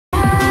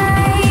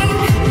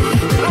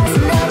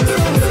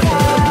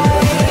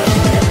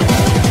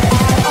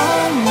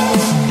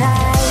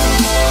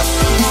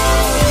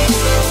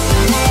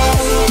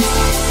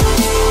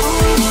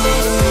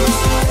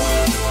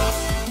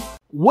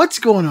What's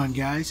going on,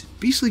 guys?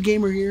 Beastly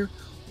Gamer here.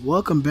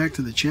 Welcome back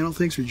to the channel.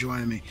 Thanks for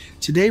joining me.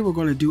 Today we're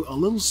going to do a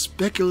little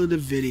speculative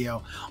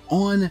video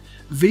on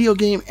video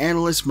game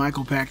analyst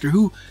Michael Pachter,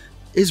 who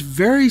is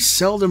very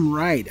seldom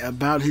right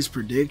about his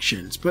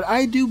predictions, but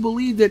I do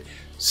believe that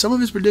some of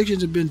his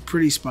predictions have been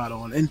pretty spot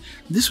on, and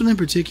this one in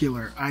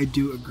particular I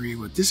do agree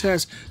with. This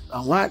has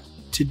a lot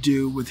to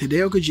do with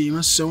Hideo Kojima,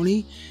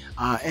 Sony,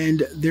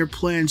 and their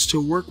plans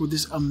to work with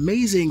this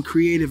amazing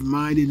creative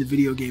mind in the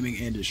video gaming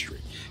industry.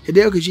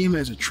 Hideo Kojima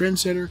is a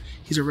trendsetter,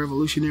 he's a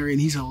revolutionary,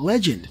 and he's a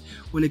legend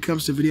when it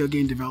comes to video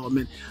game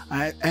development,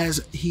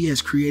 as he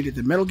has created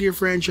the Metal Gear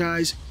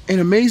franchise, an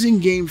amazing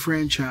game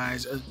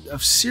franchise, a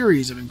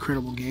series of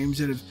incredible games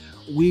that have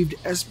weaved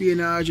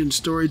espionage and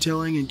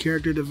storytelling and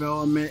character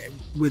development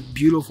with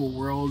beautiful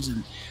worlds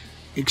and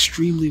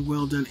extremely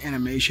well done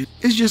animation.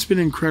 It's just been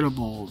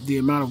incredible the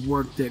amount of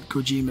work that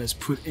Kojima has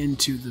put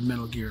into the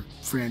Metal Gear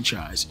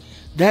franchise.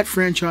 That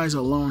franchise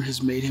alone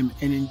has made him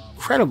an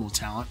incredible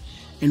talent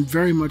and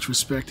very much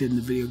respected in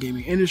the video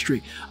gaming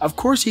industry. Of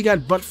course, he got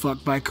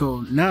buttfucked by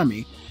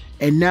Konami,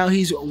 and now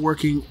he's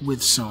working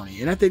with Sony,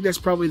 and I think that's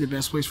probably the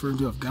best place for him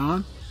to have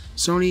gone.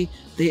 Sony,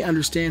 they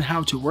understand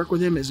how to work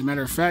with him. As a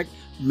matter of fact,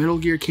 Metal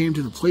Gear came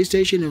to the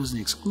PlayStation. It was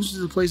an exclusive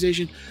to the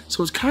PlayStation,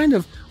 so it's kind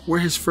of where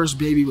his first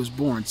baby was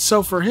born.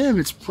 So for him,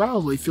 it's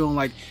probably feeling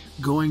like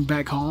going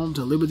back home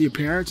to live with your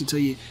parents until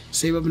you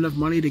save up enough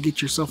money to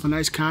get yourself a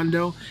nice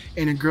condo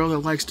and a girl that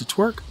likes to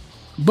twerk.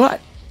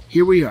 But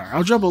here we are.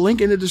 I'll drop a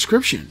link in the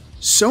description.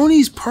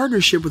 Sony's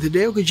partnership with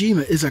Hideo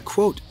Kojima is a,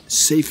 quote,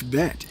 safe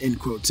bet, end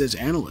quote, says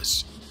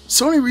Analyst.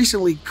 Sony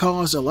recently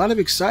caused a lot of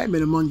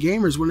excitement among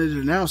gamers when it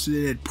announced that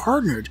it had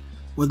partnered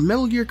with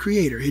Metal Gear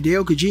creator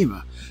Hideo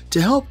Kojima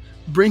to help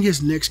bring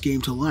his next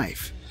game to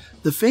life.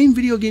 The famed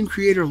video game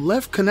creator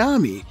left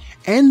Konami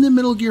and the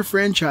Metal Gear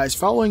franchise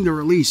following the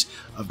release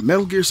of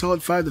Metal Gear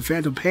Solid 5: The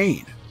Phantom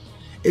Pain.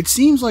 It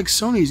seems like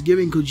Sony is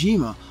giving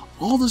Kojima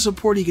all the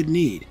support he could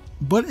need,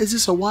 but is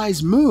this a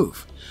wise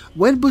move?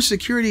 Wedbush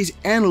Securities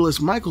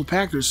analyst Michael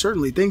Pachter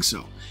certainly thinks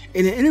so.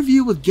 In an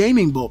interview with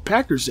Gaming Bolt,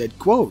 Pachter said,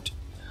 quote,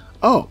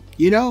 "Oh,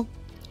 you know,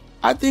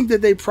 I think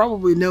that they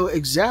probably know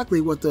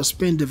exactly what they'll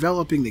spend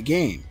developing the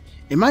game.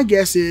 And my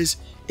guess is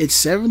it's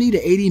 $70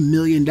 to $80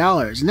 million,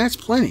 and that's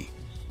plenty.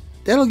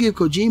 That'll give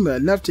Kojima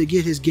enough to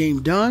get his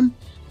game done.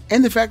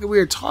 And the fact that we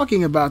are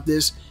talking about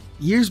this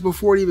years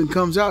before it even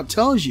comes out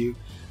tells you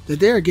that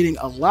they are getting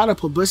a lot of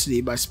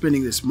publicity by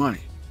spending this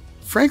money.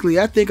 Frankly,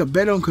 I think a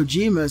bet on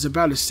Kojima is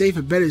about as safe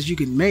a bet as you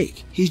can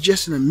make. He's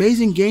just an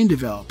amazing game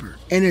developer,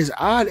 and as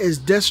odd as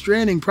Death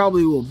Stranding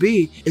probably will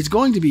be, it's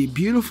going to be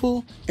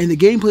beautiful and the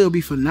gameplay will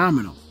be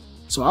phenomenal.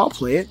 So I'll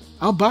play it,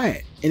 I'll buy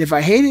it, and if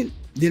I hate it,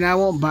 then I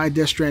won't buy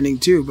Death Stranding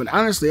 2, but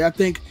honestly, I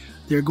think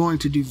they're going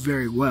to do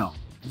very well.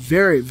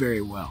 Very,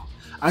 very well.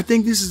 I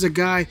think this is a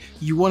guy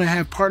you want to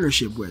have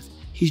partnership with.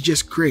 He's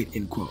just great,"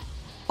 end quote.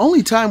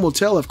 Only time will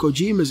tell if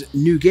Kojima's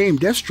new game,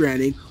 Death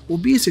Stranding, will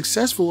be as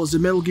successful as the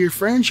Metal Gear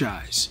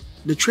franchise.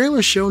 The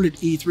trailer shown at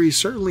E3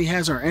 certainly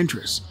has our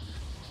interest,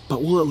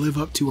 but will it live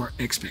up to our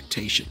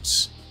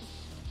expectations?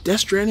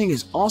 Death Stranding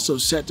is also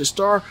set to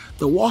star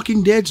The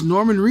Walking Dead's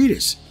Norman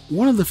Reedus,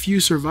 one of the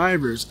few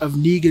survivors of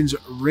Negan's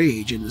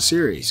rage in the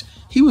series.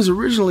 He was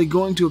originally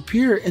going to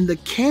appear in the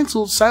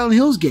cancelled Silent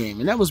Hills game,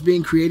 and that was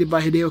being created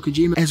by Hideo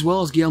Kojima as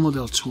well as Guillermo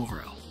del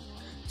Toro.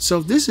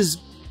 So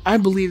I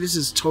believe this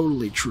is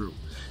totally true.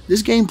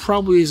 This game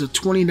probably is a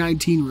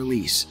 2019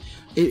 release.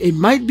 It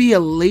might be a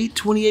late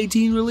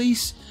 2018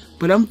 release,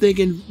 but I'm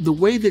thinking the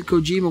way that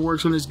Kojima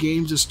works on his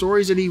games, the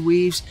stories that he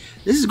weaves,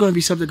 this is going to be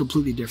something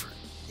completely different.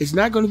 It's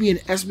not going to be an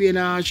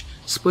espionage,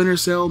 Splinter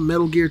Cell,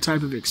 Metal Gear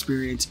type of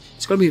experience.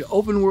 It's going to be an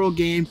open world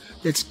game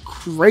that's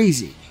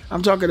crazy.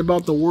 I'm talking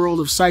about the world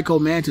of Psycho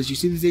Mantis. You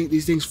see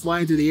these things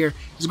flying through the air.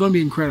 It's going to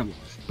be incredible.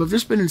 But if they're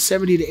spending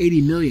 70 to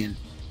 80 million,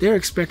 they're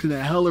expecting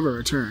a hell of a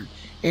return.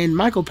 And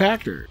Michael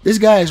Pachter, this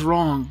guy is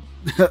wrong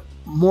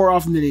more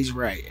often than he's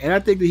right, and I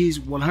think that he's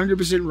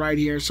 100% right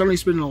here. Sony's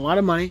spending a lot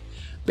of money.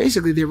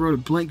 Basically, they wrote a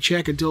blank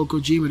check and told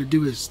Kojima to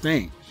do his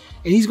thing,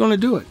 and he's going to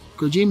do it.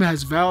 Kojima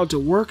has vowed to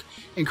work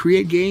and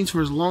create games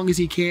for as long as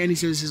he can. He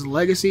says his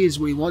legacy is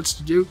what he wants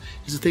to do.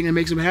 It's the thing that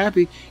makes him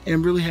happy, and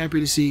I'm really happy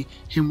to see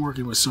him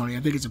working with Sony. I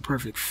think it's a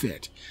perfect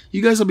fit.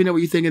 You guys let me know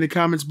what you think in the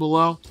comments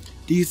below.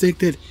 Do you think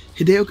that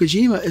Hideo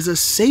Kojima is a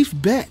safe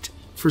bet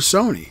for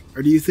Sony,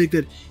 or do you think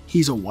that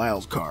he's a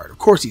wild card? Of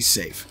course he's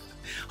safe.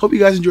 Hope you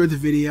guys enjoyed the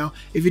video.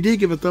 If you did,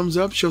 give a thumbs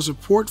up, show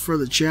support for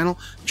the channel,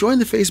 join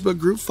the Facebook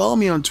group, follow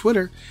me on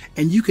Twitter,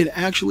 and you can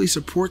actually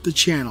support the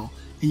channel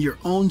in your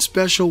own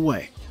special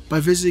way by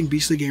visiting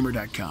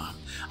thebeastlygamer.com.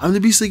 I'm the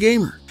Beastly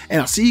Gamer,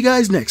 and I'll see you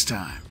guys next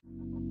time.